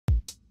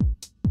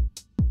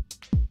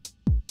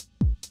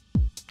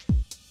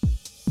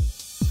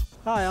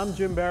Hi, I'm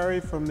Jim Barry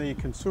from the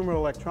Consumer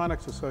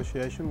Electronics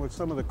Association with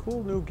some of the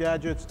cool new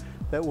gadgets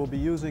that we'll be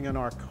using in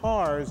our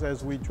cars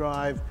as we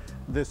drive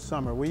this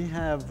summer. We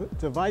have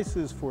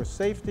devices for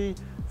safety,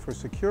 for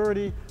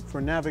security, for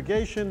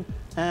navigation,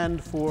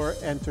 and for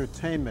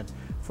entertainment.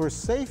 For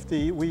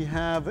safety, we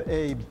have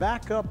a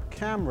backup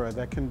camera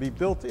that can be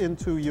built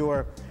into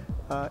your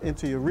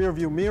rear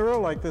view mirror,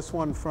 like this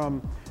one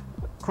from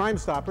Crime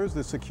Stoppers,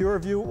 the Secure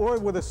View, or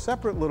with a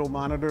separate little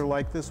monitor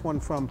like this one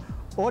from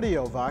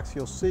AudioVox.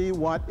 You'll see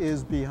what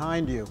is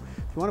behind you.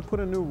 If you want to put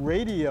a new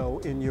radio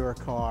in your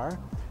car,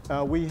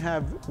 we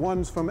have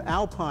ones from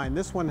Alpine.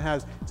 This one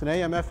it's an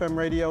AM/FM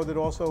radio that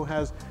also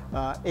has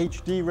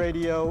HD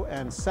radio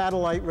and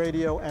satellite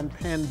radio and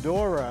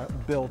Pandora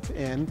built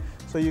in,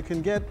 so you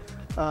can get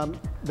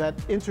that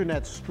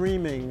internet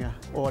streaming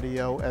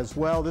audio as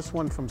well. This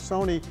one from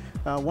Sony,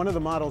 one of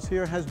the models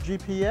here has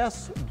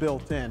GPS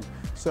built in.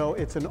 So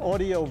it's an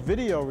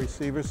audio-video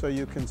receiver, so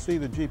you can see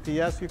the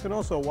GPS. You can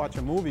also watch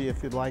a movie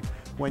if you'd like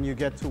when you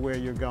get to where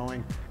you're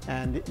going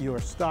and you're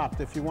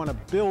stopped. If you want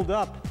to build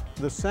up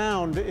the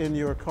sound in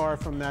your car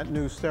from that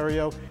new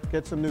stereo,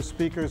 get some new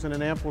speakers and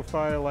an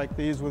amplifier like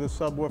these with a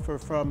subwoofer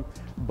from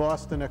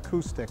Boston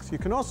Acoustics. You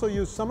can also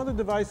use some of the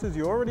devices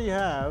you already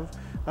have,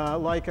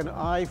 like an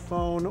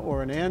iPhone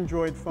or an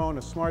Android phone,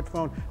 a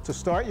smartphone, to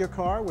start your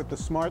car with the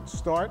Smart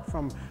Start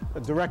from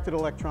Directed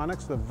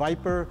Electronics, the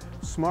Viper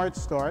Smart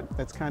Start.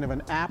 That's kind of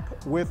an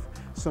app with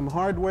some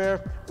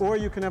hardware. Or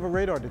you can have a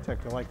radar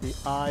detector like the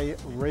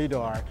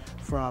iRadar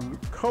from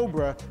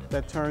Cobra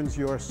that turns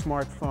your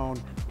smartphone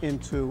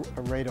into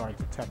a radar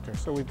detector.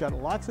 So we've got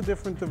lots of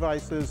different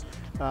devices,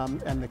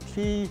 and the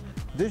key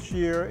this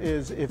year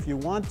is if you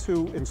want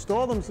to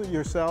install them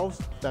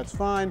yourselves, that's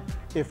fine.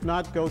 If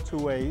not, go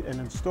to an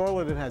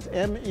installer that has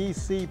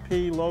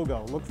MECP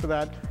logo. Look for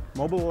that,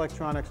 Mobile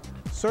Electronics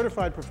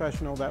Certified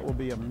Professional. That will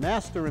be a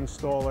master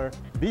installer.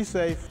 Be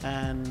safe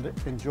and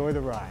enjoy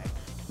the ride.